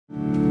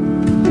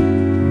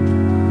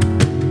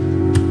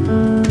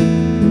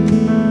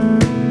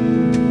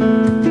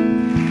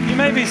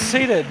be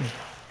seated.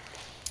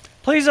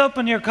 Please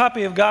open your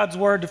copy of God's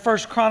Word to 1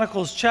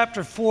 Chronicles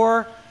chapter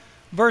 4,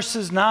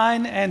 verses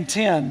 9 and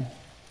 10.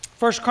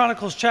 1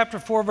 Chronicles chapter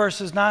 4,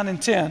 verses 9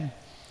 and 10.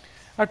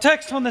 Our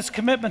text on this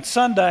Commitment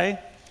Sunday,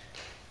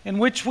 in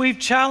which we've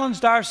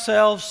challenged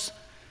ourselves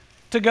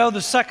to go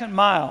the second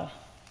mile,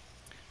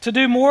 to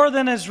do more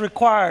than is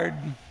required,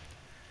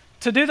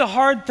 to do the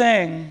hard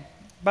thing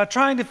by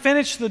trying to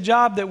finish the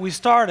job that we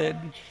started,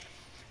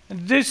 and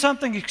to do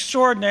something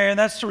extraordinary, and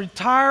that's to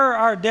retire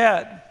our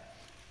debt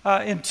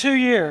in 2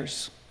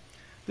 years.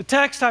 The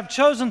text I've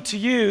chosen to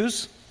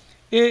use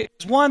is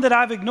one that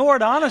I've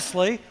ignored,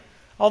 honestly.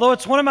 Although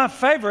it's one of my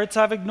favorites,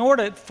 I've ignored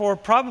it for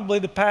probably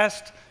the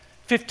past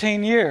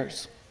 15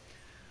 years.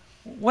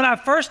 When I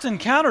first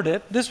encountered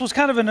it, this was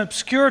kind of an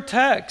obscure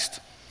text,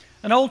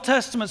 an Old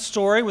Testament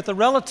story with a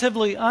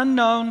relatively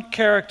unknown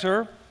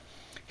character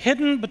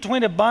hidden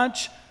between a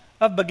bunch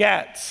of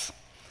begats.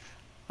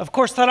 Of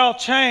course, that all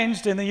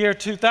changed in the year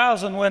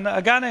 2000 when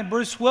a guy named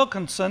Bruce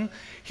Wilkinson,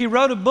 he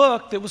wrote a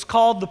book that was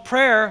called The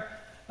Prayer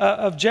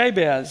of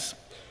Jabez,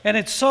 and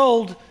it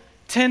sold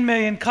 10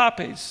 million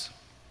copies.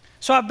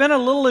 So I've been a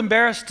little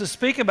embarrassed to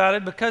speak about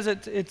it because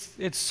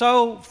it's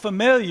so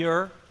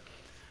familiar,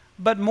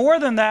 but more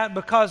than that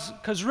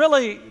because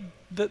really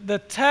the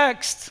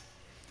text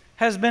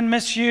has been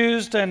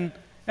misused and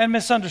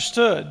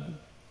misunderstood.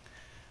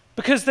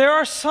 Because there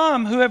are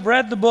some who have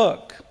read the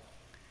book,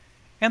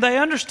 and they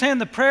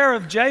understand the prayer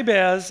of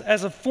Jabez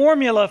as a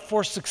formula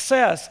for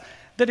success,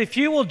 that if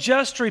you will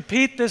just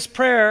repeat this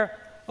prayer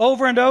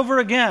over and over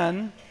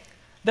again,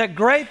 that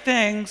great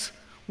things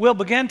will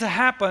begin to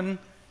happen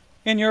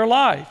in your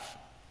life.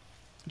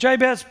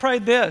 Jabez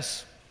prayed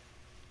this: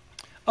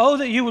 "Oh,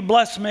 that you would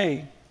bless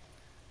me,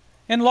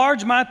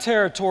 enlarge my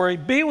territory,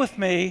 be with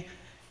me,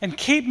 and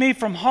keep me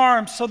from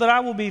harm so that I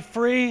will be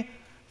free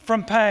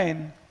from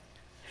pain."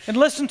 And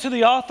listen to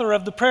the author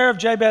of the Prayer of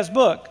Jabez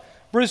book,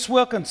 Bruce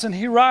Wilkinson.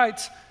 He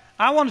writes,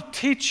 "I want to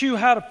teach you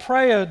how to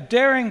pray a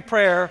daring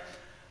prayer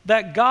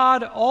that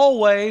God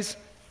always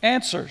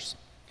answers.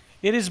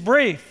 It is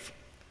brief,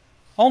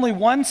 only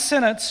one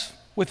sentence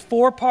with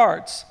 4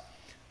 parts,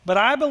 but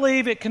I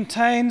believe it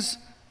contains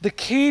the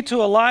key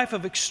to a life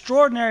of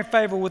extraordinary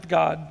favor with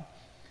God.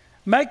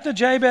 Make the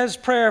Jabez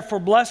prayer for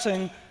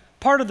blessing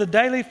part of the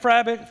daily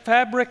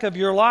fabric of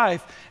your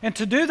life. And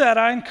to do that,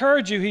 I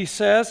encourage you," he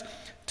says,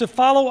 "to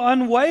follow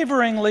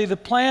unwaveringly the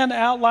plan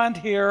outlined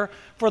here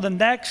for the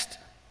next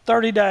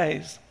 30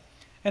 days.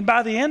 And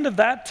by the end of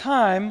that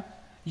time,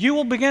 you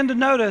will begin to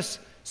notice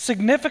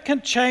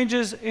significant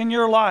changes in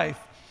your life.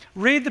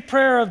 Read the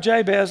Prayer of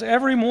Jabez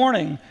every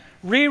morning.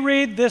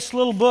 Reread this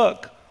little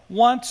book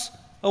once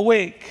a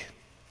week."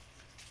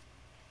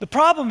 The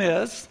problem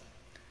is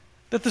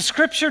that the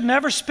Scripture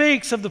never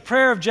speaks of the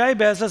Prayer of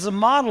Jabez as a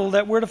model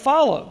that we're to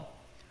follow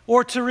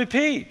or to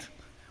repeat,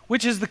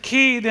 which is the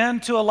key then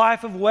to a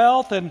life of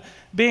wealth and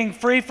being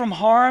free from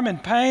harm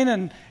and pain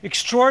and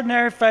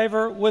extraordinary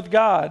favor with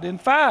God. In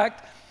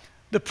fact,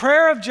 the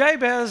Prayer of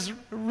Jabez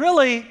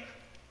really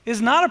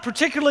is not a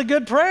particularly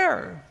good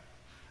prayer,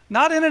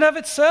 not in and of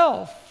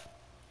itself,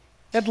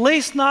 at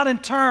least not in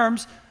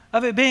terms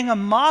of it being a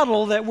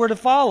model that we're to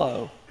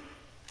follow.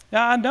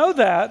 Now, I know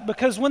that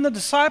because when the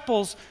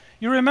disciples,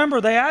 you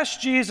remember, they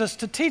asked Jesus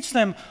to teach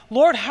them,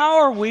 "Lord, how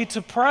are we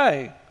to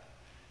pray?"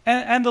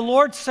 And the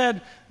Lord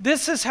said,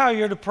 "This is how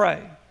you're to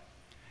pray.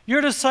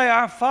 You're to say,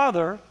 'Our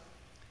Father,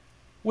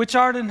 which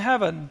art in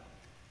heaven,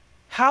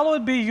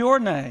 hallowed be your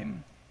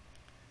name.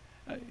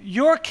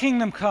 Your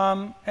kingdom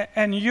come,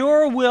 and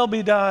your will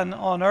be done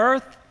on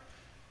earth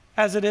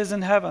as it is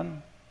in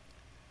heaven.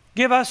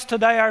 Give us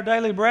today our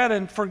daily bread,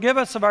 and forgive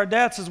us of our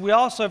debts as we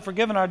also have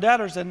forgiven our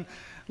debtors. And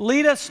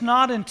lead us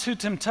not into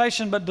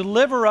temptation, but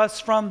deliver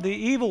us from the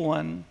evil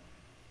one.'"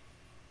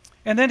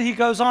 And then he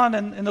goes on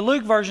in the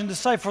Luke version to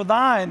say, "For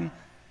thine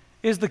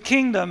is the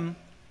kingdom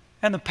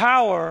and the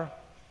power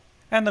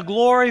and the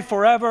glory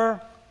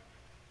forever.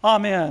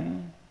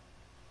 Amen."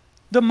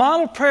 The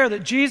model prayer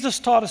that Jesus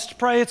taught us to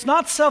pray, it's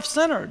not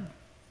self-centered,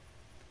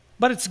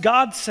 but it's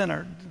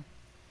God-centered.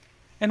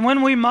 And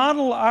when we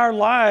model our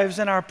lives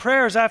and our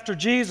prayers after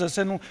Jesus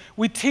and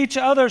we teach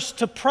others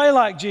to pray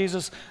like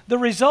Jesus, the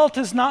result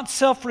is not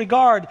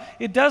self-regard.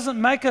 It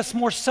doesn't make us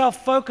more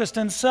self-focused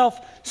and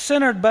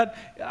self-centered, but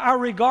our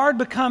regard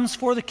becomes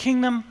for the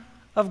kingdom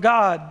of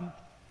God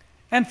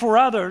and for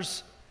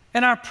others.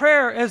 And our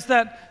prayer is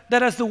that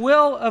as the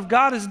will of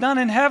God is done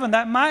in heaven,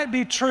 that might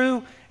be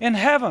true in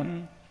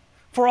heaven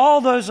for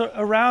all those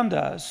around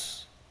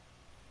us.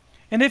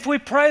 And if we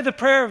pray the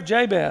prayer of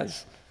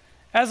Jabez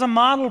as a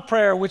model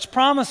prayer which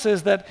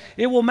promises that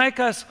it will make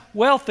us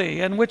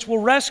wealthy and which will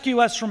rescue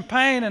us from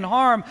pain and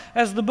harm,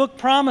 as the book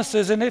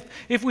promises, and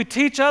if we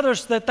teach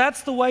others that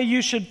that's the way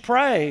you should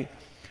pray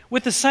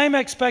with the same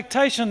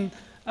expectation,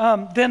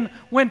 then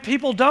when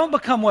people don't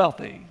become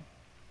wealthy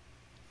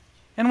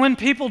and when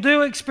people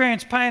do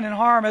experience pain and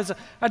harm, as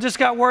I just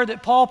got word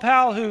that Paul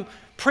Powell, who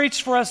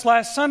preached for us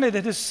last Sunday,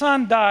 that his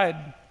son died,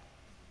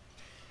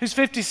 who's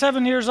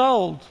 57 years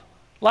old,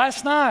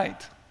 last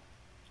night.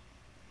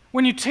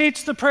 When you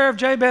teach the prayer of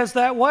Jabez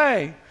that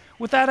way,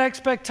 with that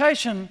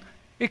expectation,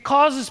 it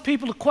causes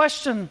people to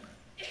question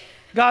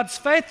God's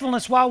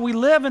faithfulness while we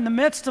live in the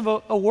midst of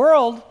a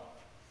world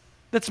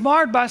that's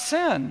marred by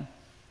sin.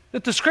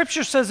 That the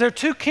Scripture says there are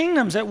two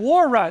kingdoms at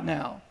war right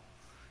now.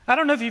 I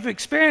don't know if you've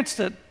experienced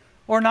it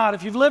or not.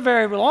 If you've lived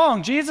very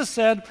long, Jesus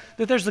said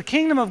that there's the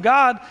kingdom of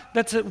God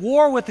that's at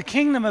war with the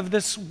kingdom of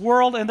this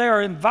world, and they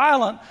are in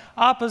violent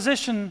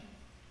opposition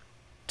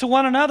to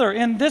one another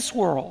in this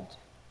world.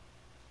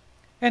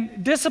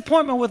 And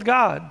disappointment with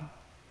God.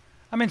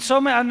 I mean,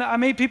 I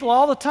meet people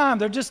all the time.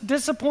 They're just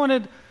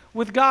disappointed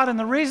with God, and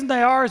the reason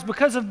they are is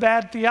because of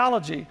bad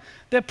theology.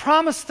 They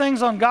promise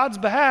things on God's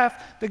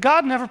behalf that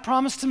God never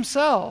promised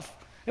himself,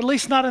 at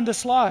least not in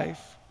this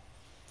life.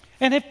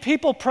 And if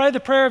people pray the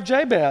prayer of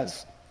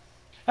Jabez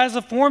as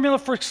a formula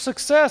for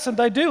success, and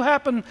they do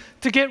happen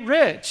to get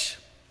rich,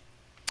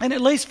 and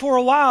at least for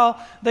a while,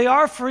 they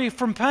are free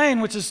from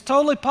pain, which is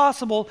totally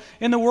possible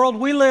in the world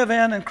we live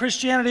in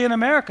Christianity in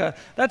America.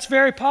 That's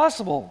very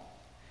possible.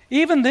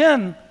 Even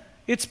then,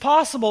 it's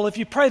possible, if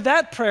you pray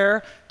that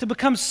prayer, to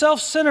become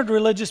self-centered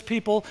religious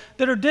people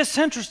that are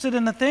disinterested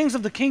in the things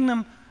of the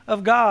kingdom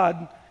of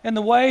God and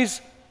the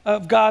ways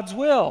of God's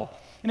will.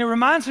 And it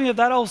reminds me of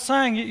that old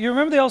saying. You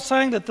remember the old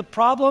saying that the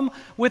problem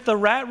with the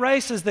rat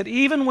race is that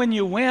even when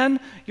you win,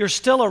 you're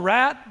still a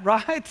rat,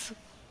 right?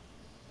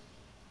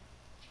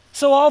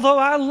 So although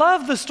I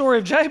love the story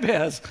of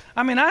Jabez,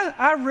 I mean,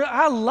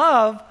 I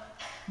love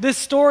this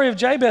story of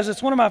Jabez.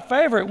 It's one of my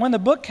favorite. When the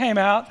book came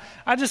out,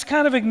 I just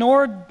kind of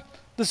ignored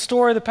the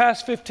story the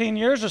past 15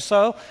 years or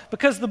so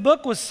because the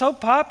book was so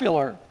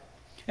popular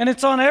and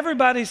it's on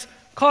everybody's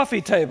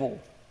coffee table.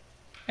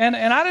 And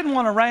I didn't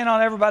want to rain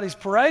on everybody's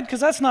parade because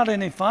that's not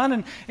any fun.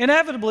 And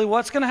inevitably,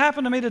 what's going to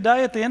happen to me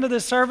today at the end of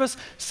this service,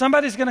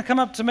 somebody's going to come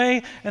up to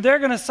me and they're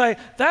going to say,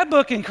 that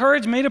book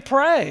encouraged me to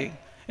pray.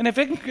 And if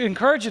it can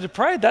encourage you to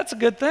pray, that's a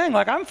good thing.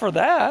 Like, I'm for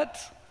that.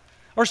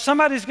 Or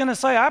somebody's going to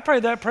say, I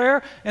prayed that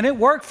prayer and it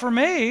worked for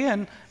me.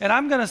 And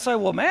I'm going to say,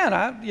 well, man,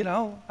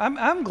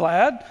 I'm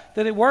glad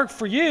that it worked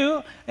for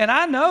you. And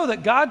I know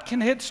that God can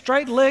hit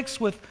straight licks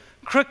with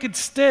crooked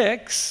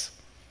sticks.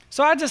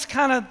 So I just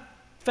kind of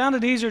found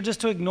it easier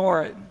just to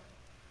ignore it.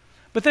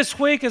 But this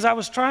week, as I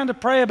was trying to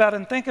pray about it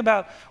and think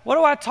about, what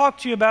do I talk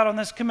to you about on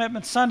this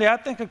Commitment Sunday? I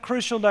think a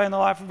crucial day in the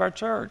life of our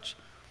church.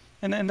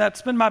 And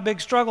that's been my big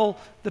struggle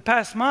the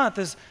past month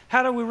is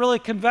how do we really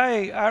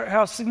convey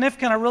how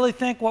significant I really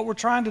think what we're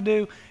trying to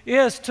do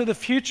is to the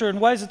future in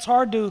ways it's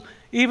hard to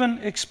even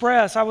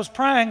express. I was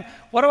praying,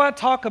 what do I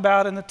talk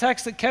about? And the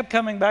text that kept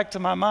coming back to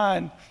my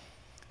mind,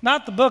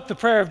 not the book, The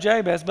Prayer of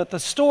Jabez, but the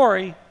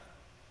story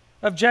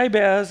of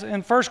Jabez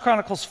in 1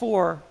 Chronicles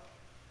 4.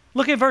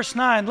 Look at verse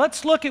 9.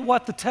 Let's look at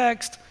what the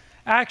text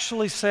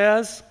actually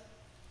says.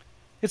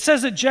 It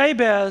says that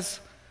Jabez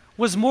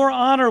was more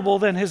honorable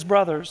than his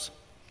brothers.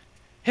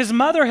 His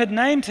mother had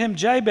named him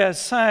Jabez,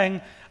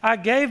 saying, I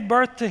gave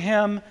birth to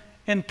him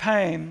in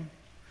pain.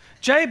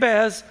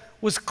 Jabez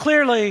was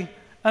clearly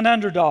an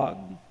underdog.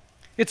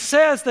 It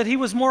says that he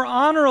was more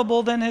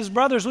honorable than his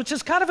brothers, which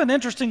is kind of an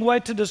interesting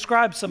way to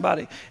describe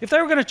somebody. If they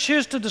were going to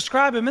choose to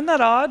describe him, isn't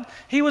that odd?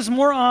 He was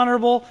more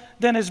honorable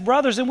than his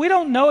brothers, and we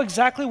don't know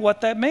exactly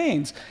what that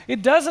means.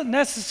 It doesn't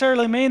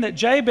necessarily mean that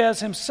Jabez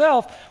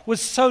himself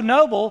was so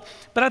noble,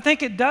 but I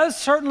think it does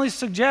certainly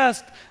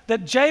suggest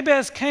that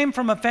Jabez came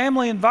from a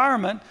family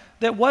environment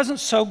that wasn't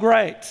so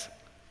great.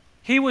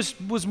 He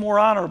was more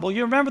honorable.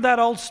 You remember that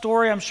old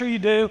story, I'm sure you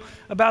do,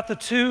 about the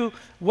two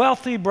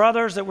wealthy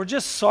brothers that were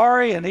just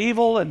sorry and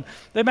evil, and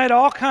they made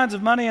all kinds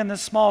of money in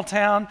this small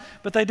town,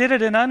 but they did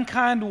it in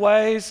unkind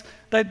ways.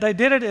 They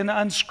did it in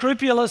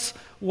unscrupulous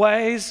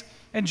ways.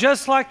 And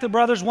just like the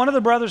brothers, one of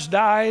the brothers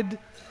died,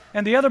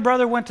 and the other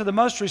brother went to the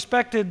most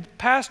respected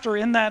pastor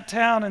in that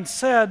town and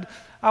said,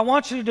 I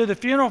want you to do the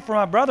funeral for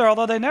my brother,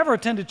 although they never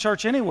attended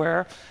church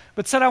anywhere,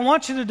 but said, I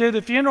want you to do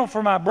the funeral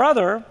for my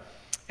brother,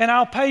 and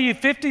I'll pay you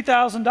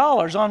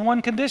 $50,000 on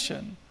one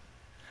condition,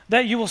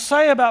 that you will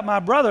say about my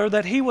brother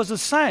that he was a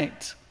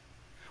saint.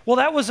 Well,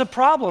 that was a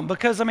problem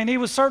because, he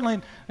was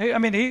certainly,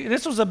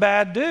 this was a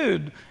bad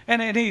dude.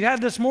 And he had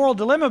this moral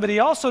dilemma, but he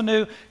also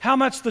knew how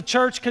much the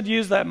church could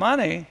use that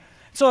money.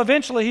 So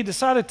eventually he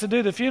decided to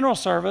do the funeral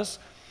service.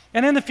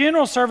 And in the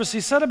funeral service,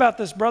 he said about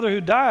this brother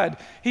who died,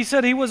 he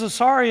said he was a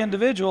sorry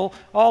individual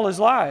all his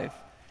life.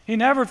 He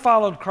never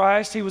followed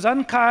Christ. He was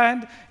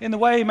unkind in the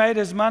way he made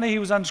his money. He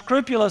was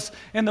unscrupulous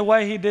in the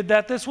way he did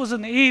that. This was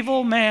an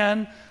evil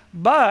man,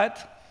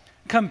 but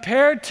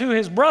compared to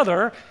his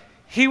brother,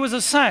 he was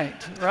a saint,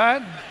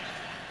 right?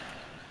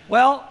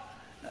 Well,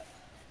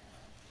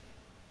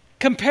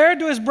 compared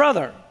to his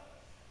brothers,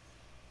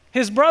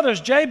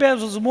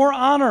 Jabez was more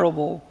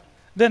honorable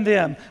than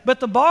them. But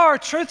the bar,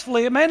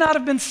 truthfully, it may not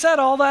have been set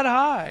all that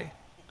high.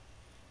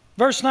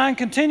 Verse 9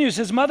 continues,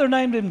 his mother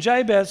named him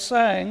Jabez,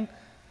 saying,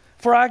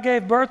 for I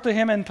gave birth to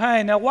him in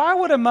pain. Now, why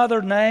would a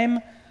mother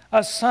name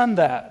a son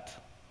that?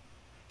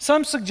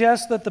 Some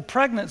suggest that the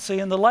pregnancy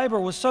and the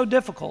labor was so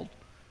difficult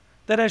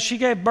that as she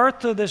gave birth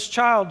to this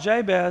child,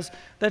 Jabez,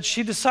 that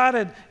she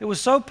decided it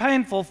was so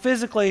painful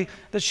physically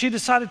that she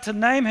decided to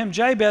name him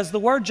Jabez. The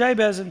word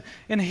Jabez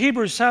in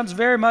Hebrew sounds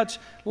very much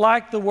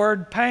like the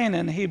word pain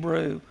in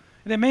Hebrew.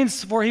 And it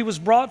means for he was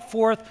brought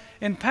forth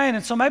in pain.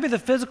 And so maybe the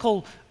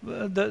physical,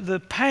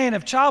 the pain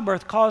of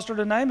childbirth caused her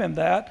to name him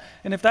that.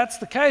 And if that's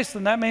the case,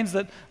 then that means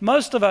that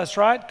most of us,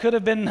 right, could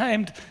have been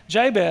named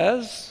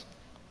Jabez.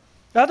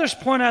 Others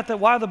point out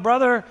that while the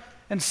brother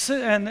and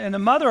the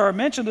mother are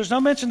mentioned, there's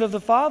no mention of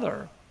the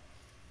father.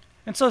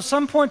 And so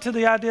some point to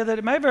the idea that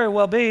it may very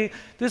well be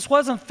this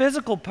wasn't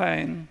physical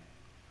pain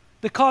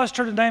that caused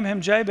her to name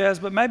him Jabez,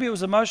 but maybe it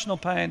was emotional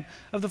pain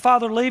of the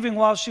father leaving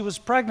while she was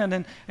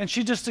pregnant, and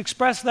she just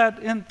expressed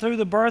that through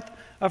the birth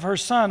of her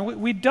son.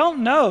 We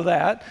don't know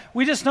that.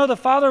 We just know the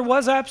father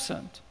was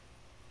absent,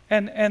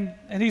 and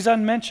he's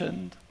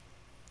unmentioned.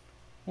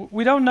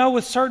 We don't know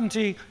with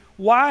certainty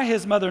why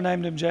his mother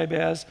named him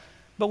Jabez,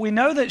 but we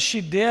know that she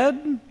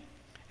did.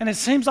 And it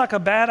seems like a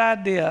bad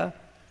idea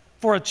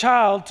for a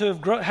child to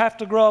have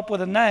to grow up with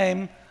a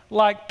name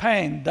like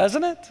Pain,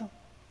 doesn't it?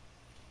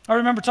 I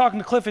remember talking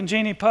to Cliff and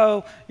Jeannie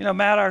Poe,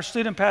 Matt, our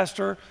student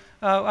pastor.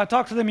 I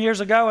talked to them years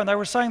ago, and they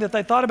were saying that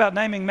they thought about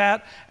naming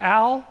Matt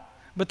Al,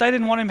 but they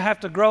didn't want him to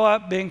have to grow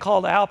up being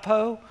called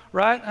Alpo,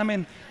 right? I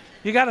mean,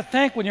 you got to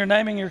think when you're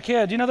naming your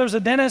kid. There was a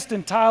dentist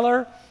in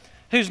Tyler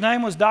whose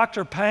name was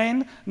Dr.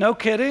 Payne. No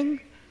kidding.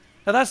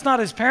 Now, that's not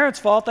his parents'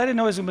 fault. They didn't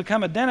know he was going to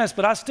become a dentist,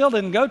 but I still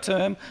didn't go to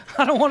him.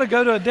 I don't want to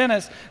go to a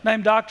dentist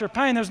named Dr.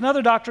 Payne. There's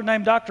another doctor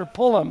named Dr.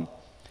 Pullum.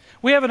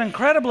 We have an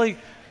incredibly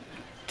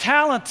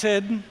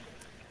talented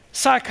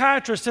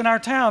psychiatrist in our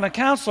town, a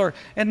counselor,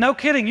 and no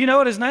kidding, you know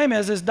what his name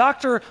is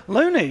Dr.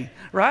 Looney,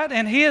 right?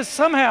 And he has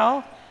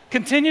somehow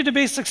continued to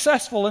be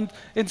successful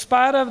in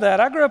spite of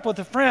that. I grew up with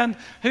a friend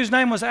whose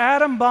name was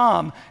Adam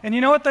Baum, and you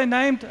know what they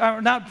named,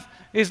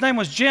 his name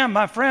was Jim,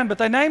 my friend, but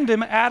they named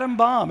him Adam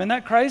Baum. Isn't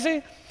that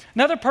crazy?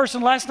 Another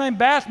person, last name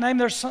Bath, named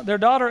their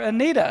daughter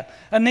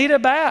Anita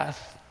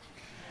Bath.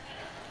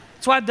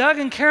 That's why Doug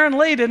and Karen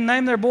Lee didn't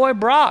name their boy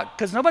Brock,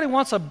 because nobody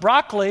wants a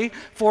broccoli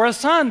for a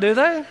son, do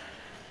they?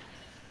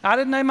 I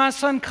didn't name my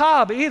son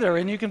Cobb either,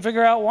 and you can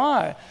figure out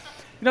why.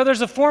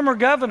 There's a former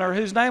governor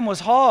whose name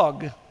was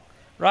Hogg,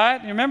 right?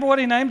 You remember what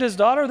he named his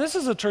daughter? This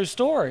is a true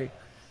story.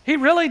 He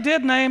really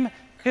did name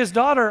his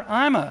daughter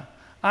Ima.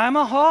 I'm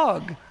a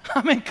hog.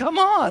 I mean, come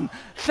on,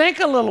 think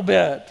a little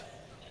bit.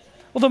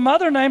 Well, the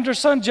mother named her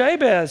son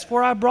Jabez,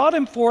 for I brought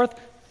him forth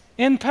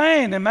in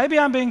pain. And maybe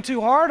I'm being too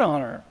hard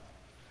on her,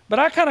 but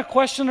I kind of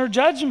question her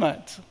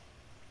judgment.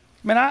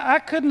 I mean,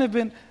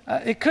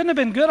 it couldn't have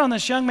been good on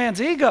this young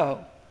man's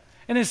ego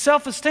and his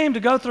self-esteem to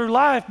go through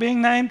life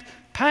being named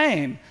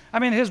Pain. I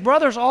mean, his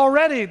brothers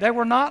already, they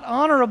were not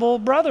honorable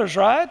brothers,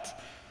 right?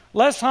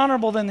 Less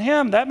honorable than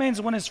him. That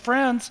means when his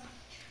friends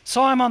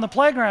saw him on the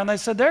playground, they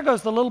said, there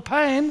goes the little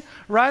Pain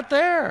right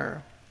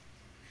there.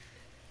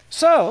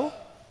 So,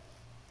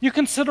 you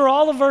consider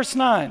all of verse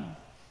 9.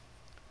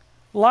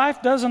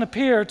 Life doesn't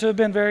appear to have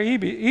been very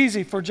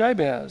easy for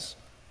Jabez.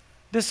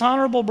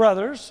 Dishonorable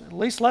brothers, at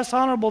least less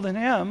honorable than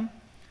him,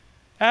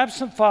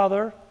 absent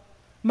father,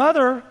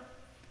 mother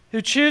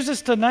who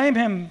chooses to name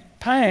him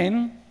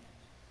Pain.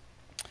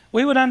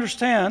 We would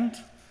understand,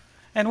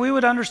 and we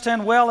would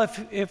understand well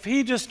if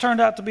he just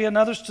turned out to be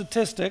another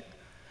statistic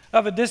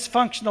of a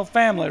dysfunctional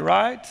family,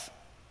 right?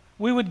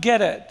 We would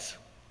get it.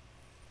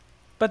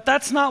 But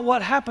that's not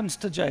what happens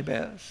to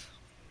Jabez.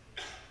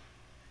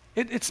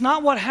 It's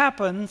not what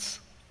happens,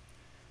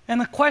 and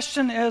the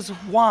question is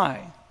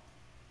why?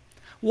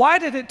 Why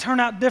did it turn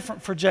out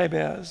different for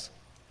Jabez?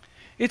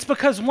 It's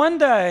because one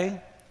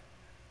day,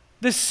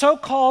 this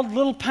so-called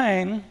little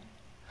Pain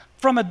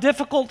from a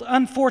difficult,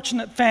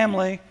 unfortunate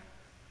family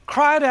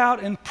cried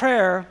out in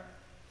prayer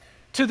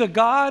to the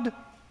God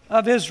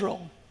of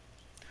Israel.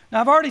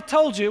 Now, I've already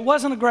told you it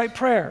wasn't a great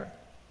prayer.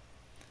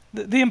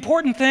 The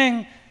important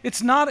thing,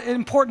 it's not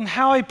important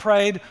how he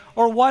prayed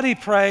or what he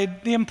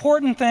prayed. The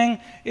important thing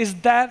is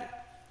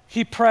that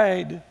he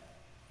prayed.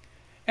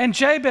 And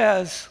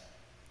Jabez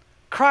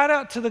cried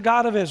out to the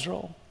God of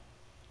Israel,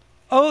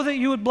 "Oh, that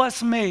you would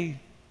bless me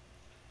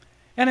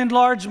and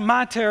enlarge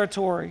my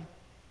territory.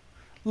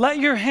 Let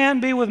your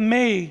hand be with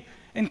me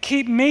and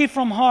keep me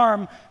from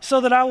harm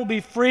so that I will be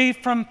free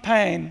from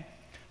pain."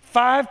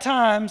 5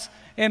 times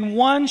in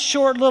one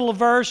short little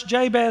verse,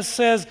 Jabez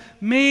says,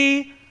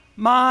 me,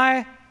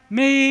 my,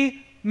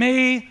 me,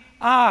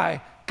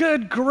 I.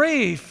 Good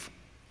grief.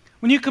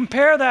 When you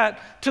compare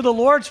that to the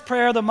Lord's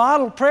Prayer, the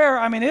model prayer,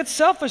 I mean, it's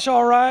selfish,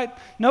 all right.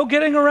 No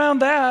getting around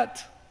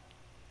that.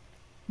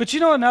 But you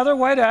know another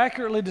way to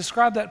accurately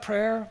describe that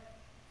prayer?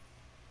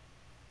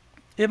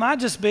 It might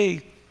just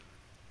be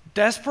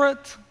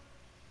desperate.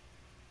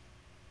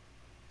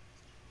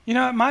 It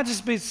might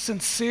just be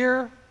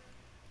sincere,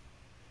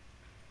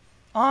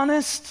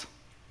 honest.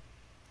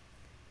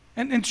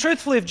 And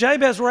truthfully, if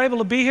Jabez were able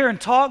to be here and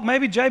talk,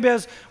 maybe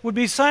Jabez would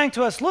be saying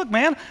to us, look,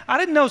 man, I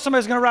didn't know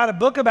somebody's going to write a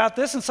book about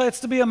this and say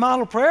it's to be a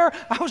model prayer.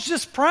 I was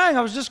just praying.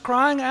 I was just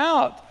crying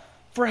out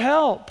for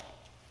help.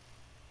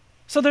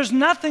 So there's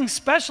nothing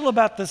special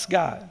about this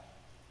guy.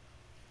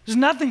 There's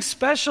nothing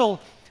special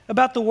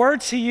about the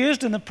words he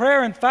used in the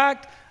prayer. In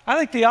fact, I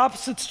think the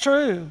opposite's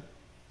true.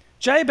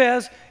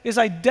 Jabez is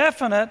a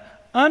definite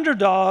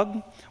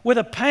underdog with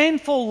a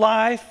painful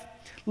life,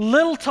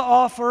 little to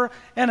offer,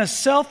 and a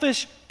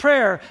selfish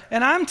prayer.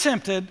 And I'm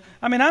tempted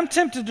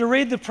to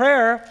read the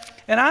prayer,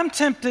 and I'm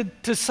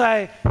tempted to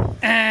say,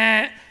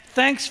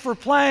 thanks for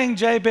playing,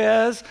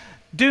 Jabez.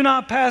 Do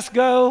not pass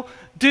go.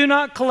 Do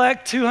not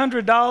collect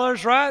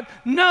 $200, right?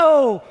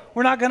 No,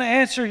 we're not going to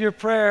answer your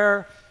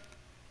prayer.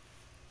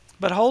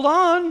 But hold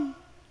on,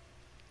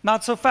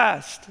 not so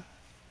fast.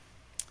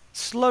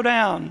 Slow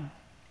down.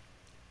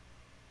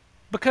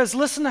 Because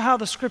listen to how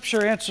the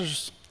scripture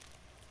answers.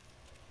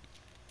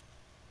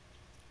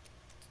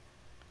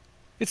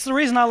 It's the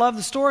reason I love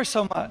the story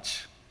so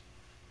much.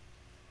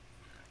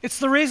 It's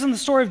the reason the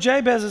story of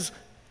Jabez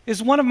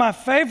is one of my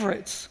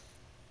favorites.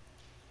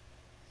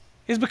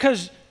 Is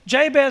because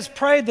Jabez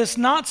prayed this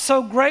not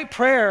so great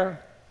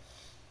prayer.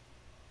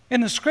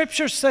 And the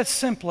scripture says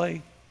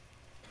simply,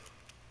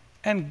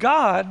 and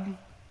God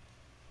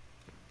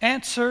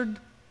answered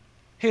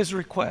his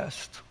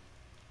request.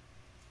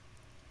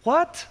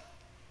 What?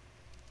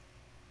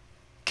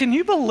 Can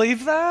you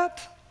believe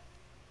that?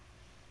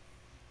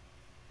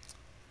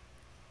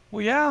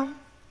 Well, yeah,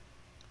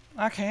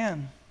 I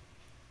can.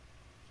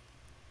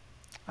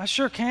 I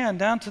sure can,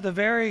 down to the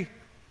very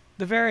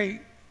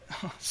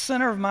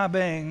center of my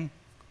being.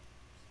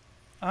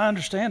 I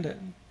understand it.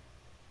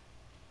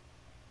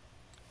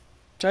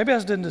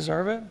 Jabez didn't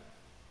deserve it.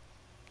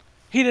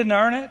 He didn't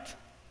earn it.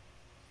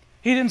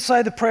 He didn't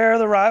say the prayer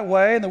the right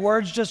way and the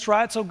words just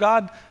right, so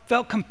God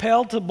felt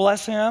compelled to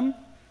bless him.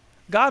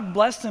 God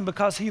blessed him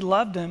because he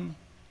loved him.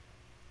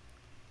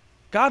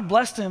 God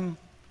blessed him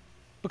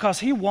because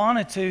he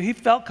wanted to. He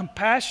felt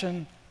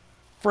compassion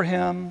for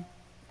him.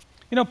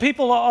 You know,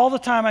 people all the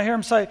time, I hear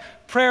them say,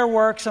 prayer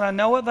works, and I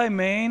know what they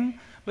mean,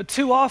 but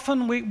too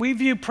often we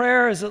view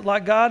prayer as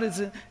like God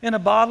is in a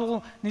bottle,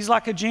 and he's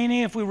like a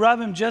genie. If we rub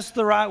him just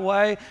the right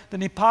way,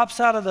 then he pops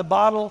out of the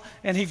bottle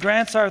and he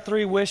grants our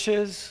 3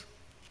 wishes.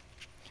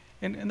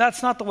 And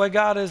that's not the way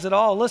God is at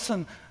all.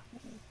 Listen,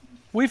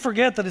 we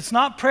forget that it's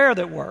not prayer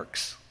that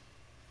works.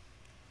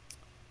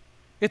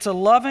 It's a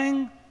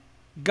loving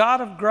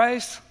God of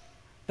grace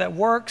that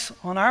works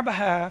on our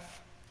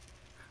behalf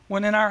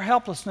when in our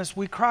helplessness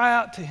we cry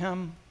out to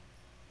him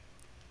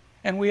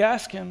and we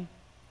ask him.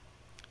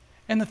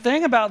 And the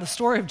thing about the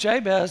story of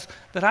Jabez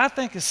that I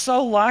think is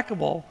so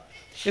likable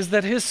is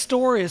that his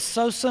story is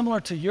so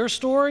similar to your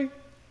story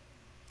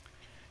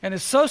and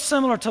is so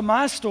similar to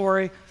my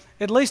story,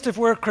 at least if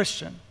we're a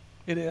Christian,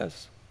 it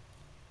is.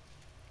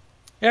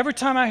 Every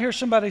time I hear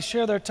somebody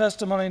share their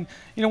testimony,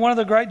 you know, one of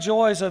the great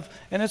joys of,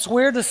 and it's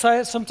weird to say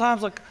it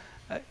sometimes, like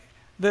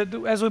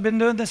as we've been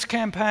doing this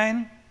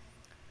campaign,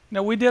 you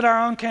know, we did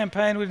our own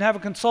campaign. We didn't have a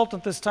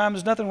consultant this time.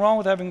 There's nothing wrong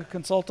with having a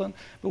consultant.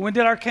 But when we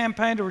did our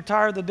campaign to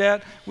retire the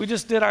debt, we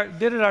just did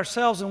it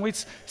ourselves, and we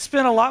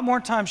spent a lot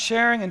more time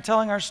sharing and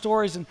telling our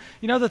stories. And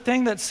you know, the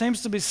thing that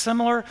seems to be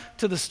similar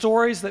to the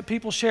stories that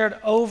people shared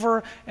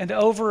over and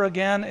over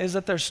again is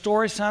that their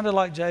story sounded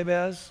like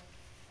Jabez.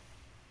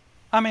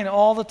 I mean,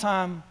 all the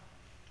time.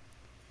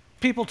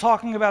 People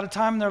talking about a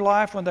time in their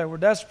life when they were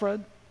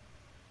desperate,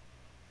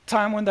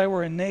 time when they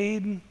were in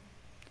need,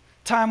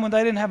 time when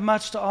they didn't have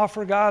much to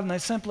offer God and they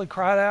simply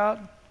cried out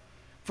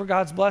for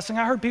God's blessing.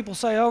 I heard people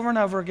say over and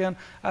over again,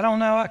 I don't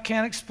know, I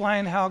can't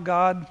explain how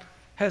God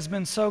has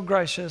been so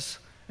gracious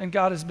and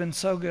God has been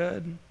so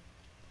good.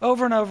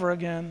 Over and over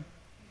again.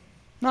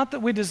 Not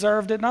that we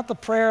deserved it, not the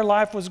prayer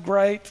life was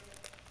great,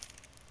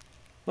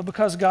 but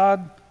because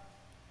God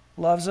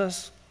loves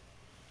us.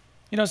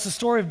 You know, it's the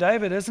story of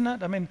David, isn't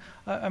it? I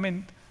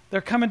mean, they're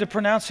coming to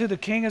pronounce who the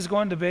king is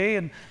going to be,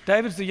 and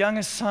David's the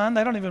youngest son.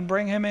 They don't even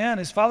bring him in.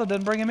 His father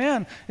doesn't bring him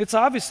in. It's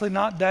obviously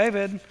not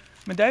David.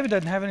 I mean, David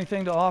doesn't have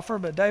anything to offer,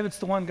 but David's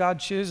the one God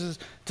chooses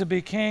to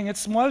be king.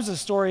 It's Moses'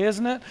 story,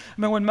 isn't it?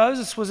 I mean, when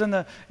Moses was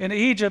in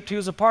Egypt, he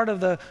was a part of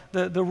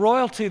the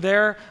royalty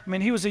there. I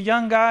mean, he was a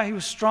young guy. He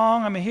was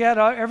strong. I mean, he had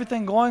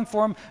everything going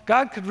for him.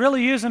 God could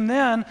really use him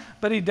then,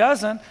 but he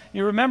doesn't.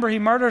 You remember, he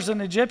murders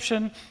an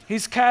Egyptian.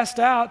 He's cast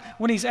out.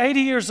 When he's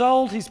 80 years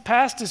old, he's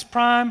past his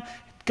prime.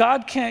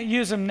 God can't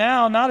use him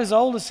now, not as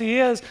old as he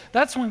is.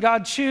 That's when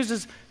God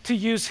chooses to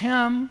use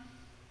him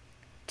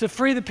to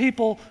free the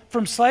people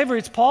from slavery.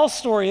 It's Paul's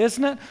story,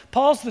 isn't it?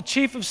 Paul's the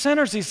chief of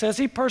sinners, he says.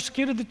 He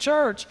persecuted the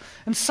church.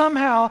 And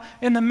somehow,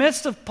 in the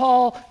midst of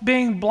Paul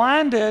being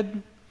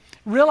blinded,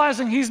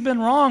 realizing he's been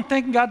wrong,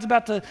 thinking God's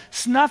about to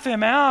snuff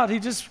him out, he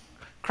just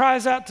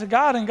cries out to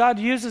God, and God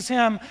uses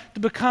him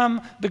to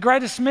become the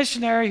greatest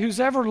missionary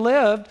who's ever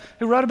lived,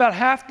 who wrote about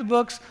half the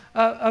books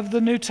of the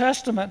New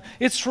Testament.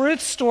 It's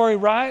Ruth's story,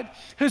 right?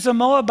 Who's a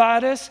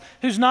Moabitess,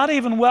 who's not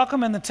even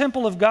welcome in the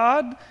temple of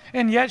God,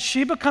 and yet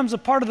she becomes a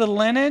part of the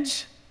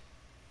lineage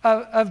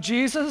of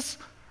Jesus,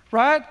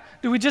 right?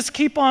 Do we just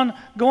keep on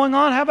going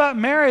on? How about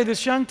Mary,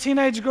 this young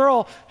teenage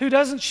girl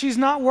she's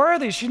not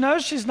worthy. She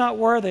knows she's not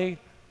worthy.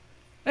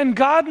 And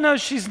God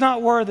knows she's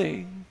not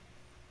worthy.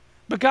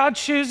 But God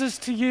chooses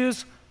to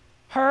use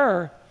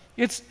her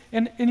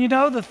And you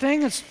know, the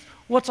thing is,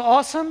 what's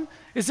awesome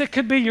is it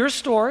could be your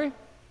story.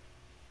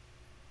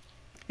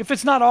 If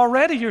it's not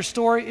already your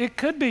story, it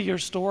could be your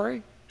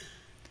story.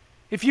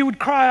 If you would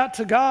cry out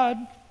to God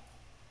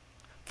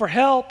for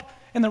help,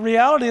 and the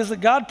reality is that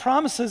God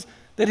promises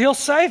that He'll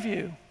save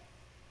you.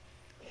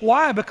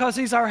 Why? Because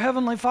He's our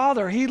Heavenly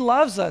Father. He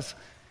loves us.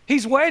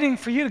 He's waiting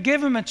for you to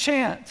give Him a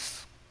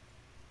chance.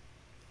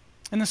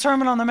 In the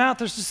Sermon on the Mount,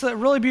 there's just a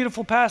really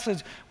beautiful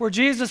passage where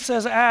Jesus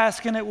says,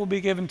 ask and it will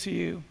be given to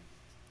you.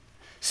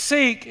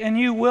 Seek and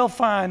you will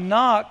find.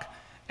 Knock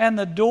and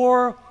the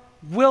door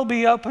will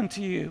be open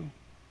to you.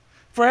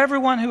 For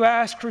everyone who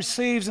asks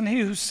receives, and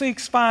he who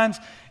seeks finds,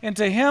 and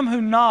to him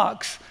who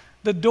knocks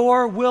the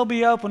door will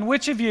be open.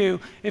 Which of you,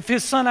 if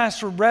his son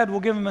asks for bread, will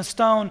give him a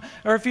stone?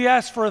 Or if he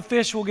asks for a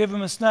fish, will give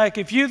him a snake?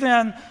 If you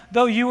then,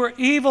 though you are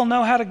evil,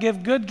 know how to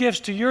give good gifts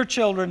to your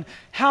children,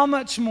 how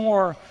much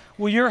more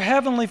will your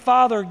heavenly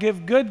Father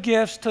give good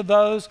gifts to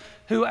those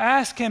who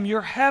ask Him?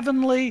 Your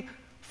heavenly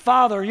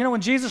Father. You know,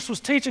 when Jesus was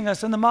teaching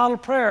us in the model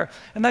prayer,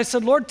 and they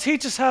said, Lord,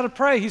 teach us how to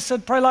pray. He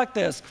said, pray like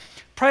this.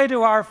 Pray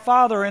to our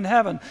Father in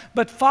heaven.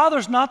 But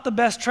Father's not the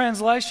best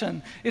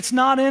translation. It's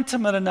not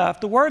intimate enough.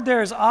 The word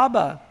there is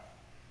Abba.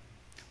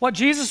 What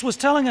Jesus was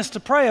telling us to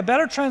pray, a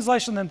better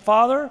translation than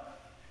Father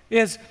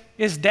is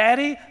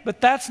Daddy,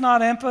 but that's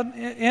not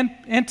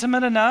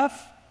intimate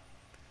enough.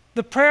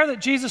 The prayer that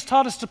Jesus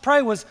taught us to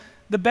pray was,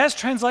 the best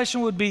translation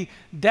would be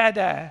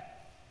Dada.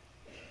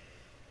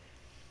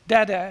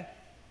 Dada.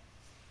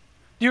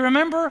 Do you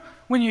remember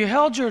when you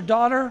held your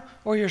daughter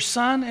or your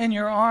son in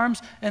your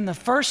arms and the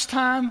first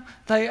time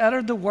they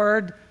uttered the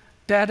word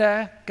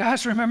Dada?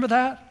 Guys, remember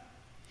that?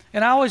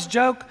 And I always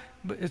joke,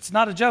 but it's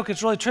not a joke,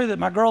 it's really true that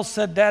my girls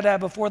said Dada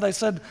before they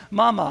said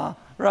Mama,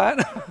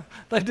 right?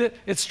 They did.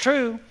 It's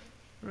true.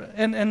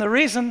 And the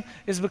reason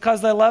is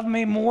because they love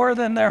me more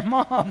than their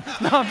mom.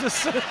 No, I'm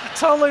just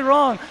totally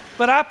wrong.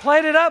 But I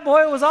played it up.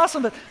 Boy, it was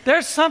awesome. But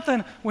there's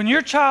something, when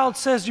your child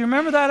says, do you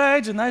remember that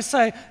age? And they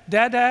say,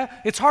 Dada,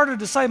 it's harder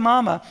to say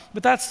Mama,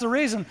 but that's the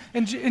reason.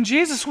 And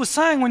Jesus was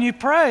saying, when you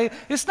pray,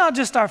 it's not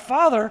just our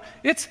Father,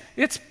 it's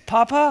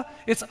Papa,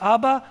 it's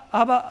Abba,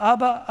 Abba,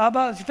 Abba,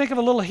 Abba. If you think of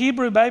a little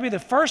Hebrew baby, the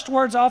first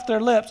words off their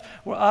lips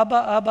were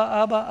Abba, Abba,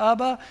 Abba,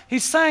 Abba.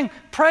 He's saying,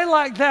 pray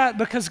like that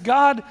because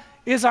God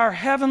is our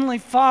Heavenly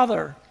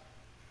Father.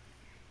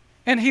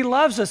 And He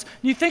loves us.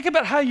 You think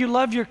about how you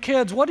love your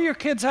kids. What do your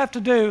kids have to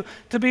do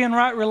to be in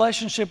right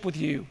relationship with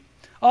you?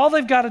 All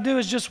they've got to do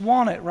is just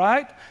want it,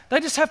 right?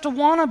 They just have to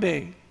want to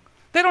be.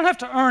 They don't have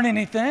to earn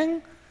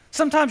anything.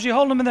 Sometimes you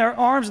hold them in their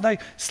arms and they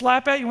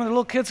slap at you when they're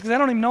little kids because they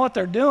don't even know what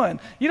they're doing.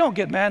 You don't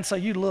get mad and say,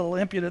 you little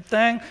impudent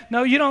thing.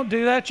 No, you don't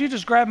do that. You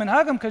just grab them and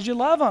hug them because you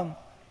love them.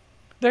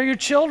 They're your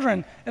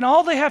children, and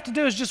all they have to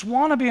do is just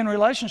want to be in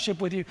relationship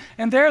with you,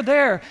 and they're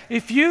there.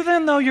 If you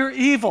then, though you're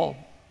evil,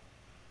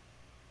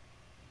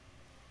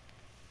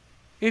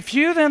 if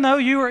you then, though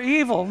you are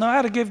evil, know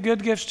how to give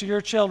good gifts to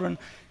your children,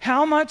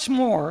 how much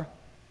more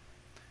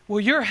will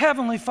your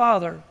Heavenly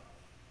Father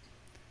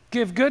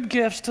give good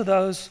gifts to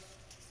those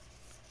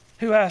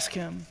who ask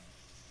Him?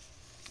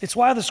 It's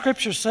why the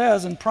Scripture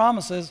says and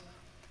promises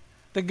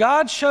that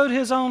God showed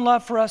His own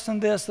love for us in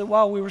this, that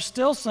while we were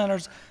still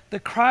sinners,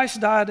 that Christ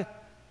died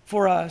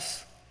for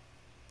us,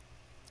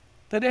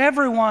 that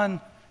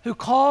everyone who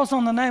calls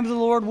on the name of the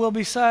Lord will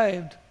be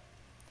saved.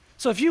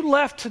 So if you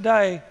left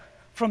today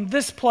from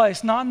this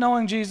place not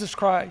knowing Jesus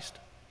Christ,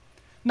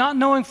 not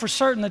knowing for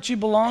certain that you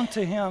belong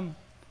to Him,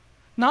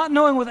 not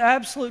knowing with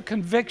absolute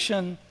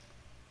conviction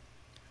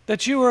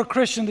that you were a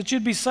Christian, that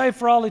you'd be saved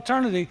for all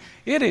eternity,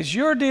 it is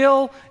your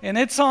deal and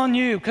it's on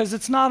you because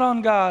it's not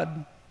on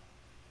God.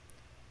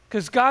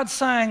 Because God's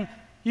saying,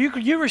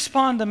 you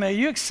respond to me,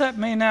 you accept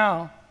me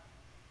now.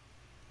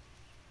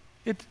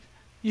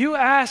 You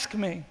ask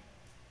me.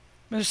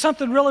 There's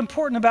something real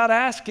important about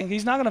asking.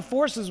 He's not going to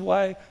force His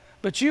way,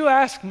 but you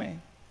ask me,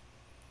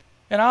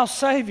 and I'll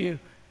save you.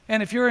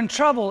 And if you're in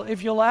trouble,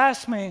 if you'll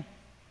ask me,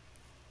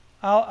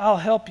 I'll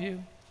help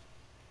you.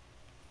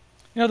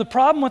 You know, the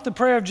problem with the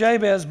Prayer of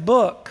Jabez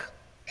book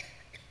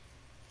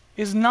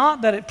is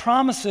not that it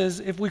promises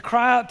if we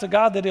cry out to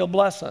God that He'll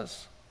bless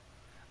us.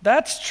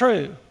 That's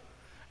true.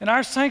 And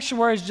our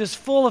sanctuary is just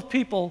full of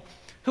people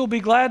who'll be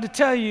glad to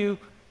tell you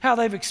how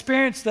they've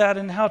experienced that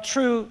and how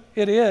true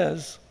it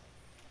is.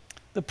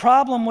 The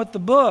problem with the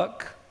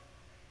book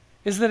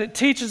is that it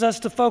teaches us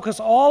to focus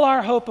all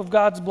our hope of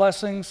God's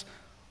blessings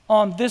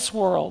on this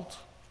world,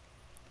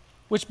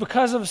 which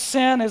because of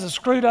sin is a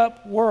screwed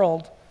up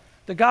world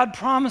that God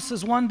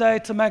promises one day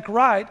to make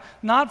right,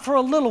 not for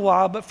a little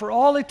while, but for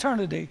all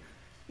eternity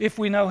if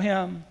we know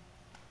Him.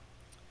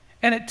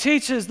 And it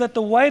teaches that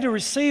the way to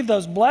receive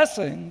those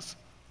blessings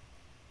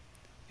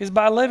is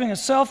by living a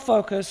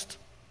self-focused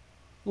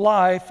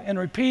life and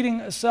repeating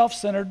a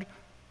self-centered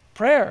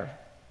prayer.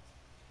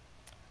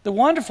 The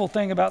wonderful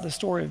thing about the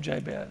story of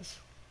Jabez,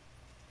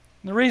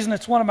 and the reason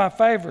it's one of my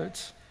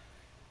favorites,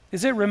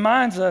 is it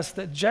reminds us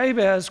that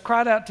Jabez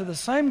cried out to the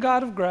same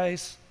God of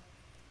grace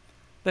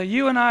that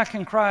you and I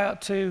can cry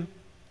out to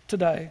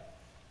today.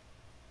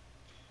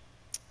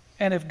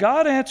 And if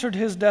God answered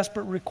his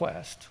desperate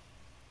request,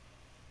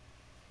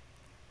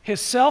 his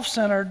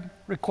self-centered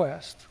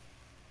request,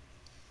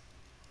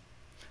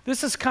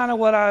 this is kind of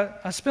what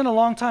I spent a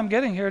long time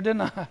getting here,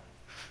 didn't I?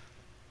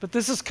 But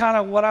this is kind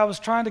of what I was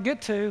trying to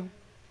get to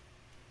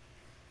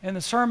in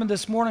the sermon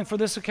this morning for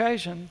this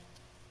occasion.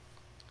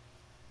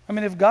 I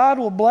mean, if God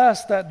will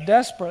bless that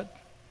desperate,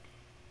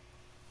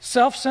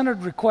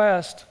 self-centered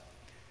request,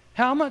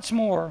 how much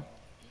more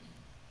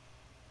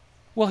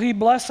will he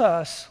bless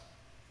us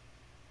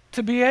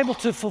to be able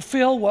to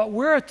fulfill what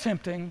we're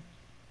attempting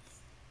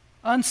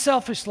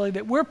unselfishly,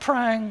 that we're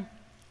praying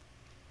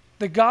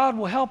that God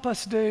will help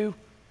us do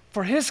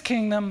for his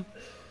kingdom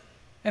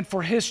and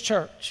for his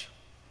church.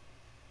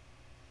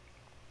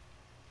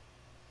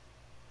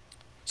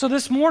 So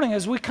this morning,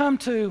 as we come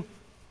to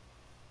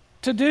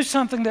do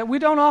something that we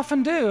don't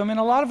often do, I mean,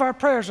 a lot of our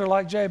prayers are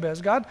like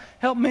Jabez. God,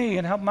 help me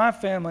and help my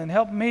family and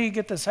help me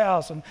get this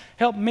house and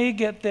help me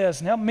get this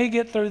and help me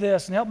get through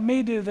this and help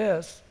me do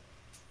this.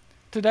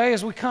 Today,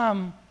 as we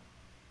come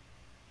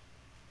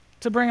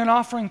to bring an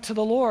offering to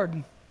the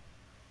Lord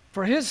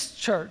for his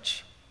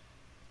church,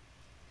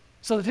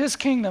 so that his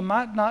kingdom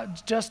might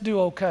not just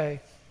do okay,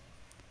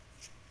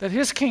 that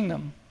his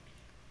kingdom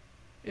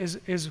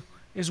is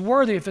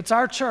worthy. If it's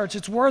our church,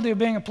 it's worthy of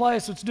being a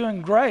place that's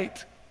doing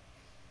great.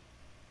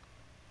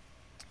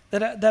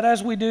 That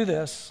as we do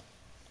this,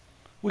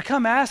 we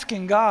come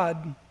asking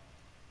God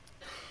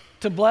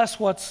to bless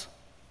what's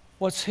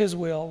his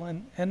will,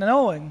 and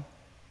knowing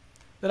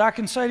that I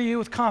can say to you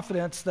with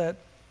confidence that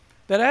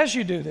as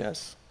you do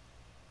this,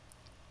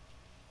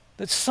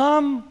 that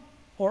some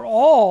or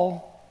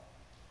all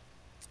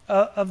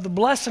of the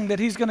blessing that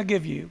he's going to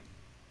give you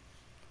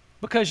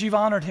because you've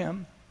honored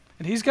him,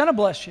 and he's going to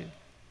bless you,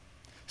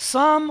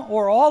 some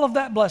or all of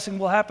that blessing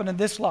will happen in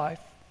this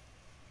life.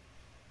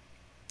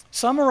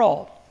 Some or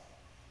all.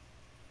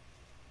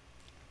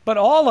 But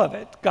all of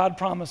it, God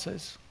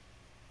promises,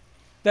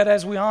 that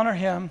as we honor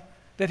him,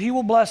 that he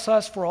will bless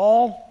us for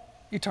all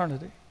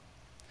eternity.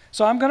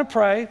 So I'm going to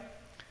pray,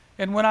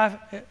 and when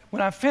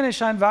I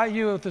finish, I invite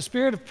you with the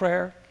spirit of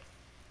prayer,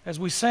 as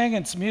we sing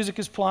and some music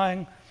is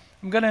playing,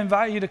 I'm going to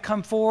invite you to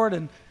come forward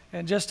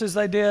and just as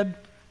they did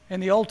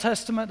in the Old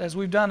Testament, as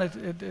we've done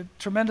at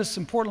tremendous,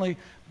 important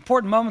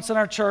moments in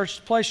our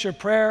church, place your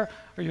prayer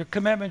or your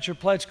commitment, your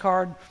pledge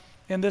card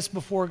in this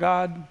before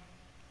God.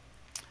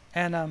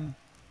 And I'm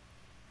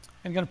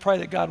going to pray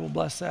that God will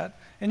bless that.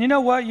 And you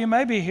know what? You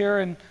may be here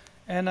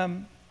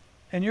and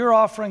your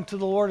offering to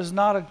the Lord is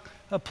not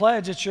a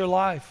pledge, it's your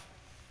life.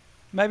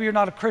 Maybe you're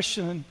not a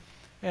Christian,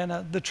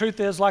 and the truth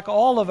is, like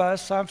all of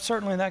us, I'm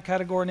certainly in that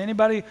category, and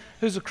anybody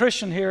who's a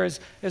Christian here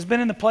has been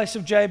in the place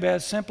of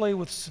Jabez, simply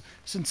with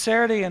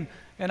sincerity and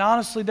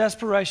honestly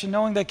desperation,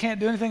 knowing they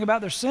can't do anything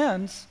about their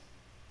sins,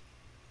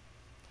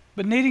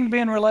 but needing to be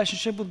in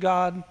relationship with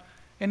God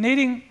and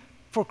needing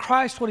for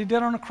Christ, what he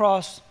did on the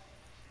cross,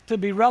 to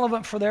be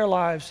relevant for their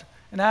lives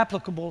and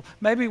applicable.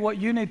 Maybe what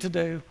you need to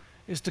do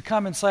is to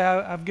come and say,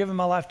 I've given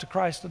my life to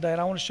Christ today, and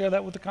I want to share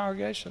that with the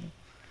congregation.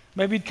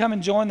 Maybe you'd come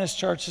and join this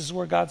church. This is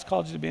where God's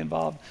called you to be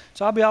involved.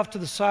 So I'll be off to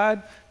the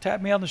side. Tap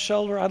me on the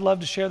shoulder. I'd love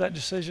to share that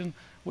decision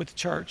with the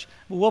church.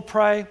 But we'll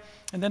pray,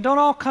 and then don't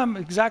all come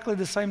exactly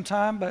the same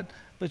time,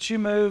 but you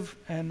move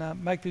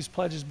and make these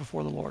pledges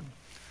before the Lord.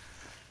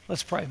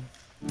 Let's pray.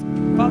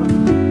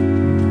 Father,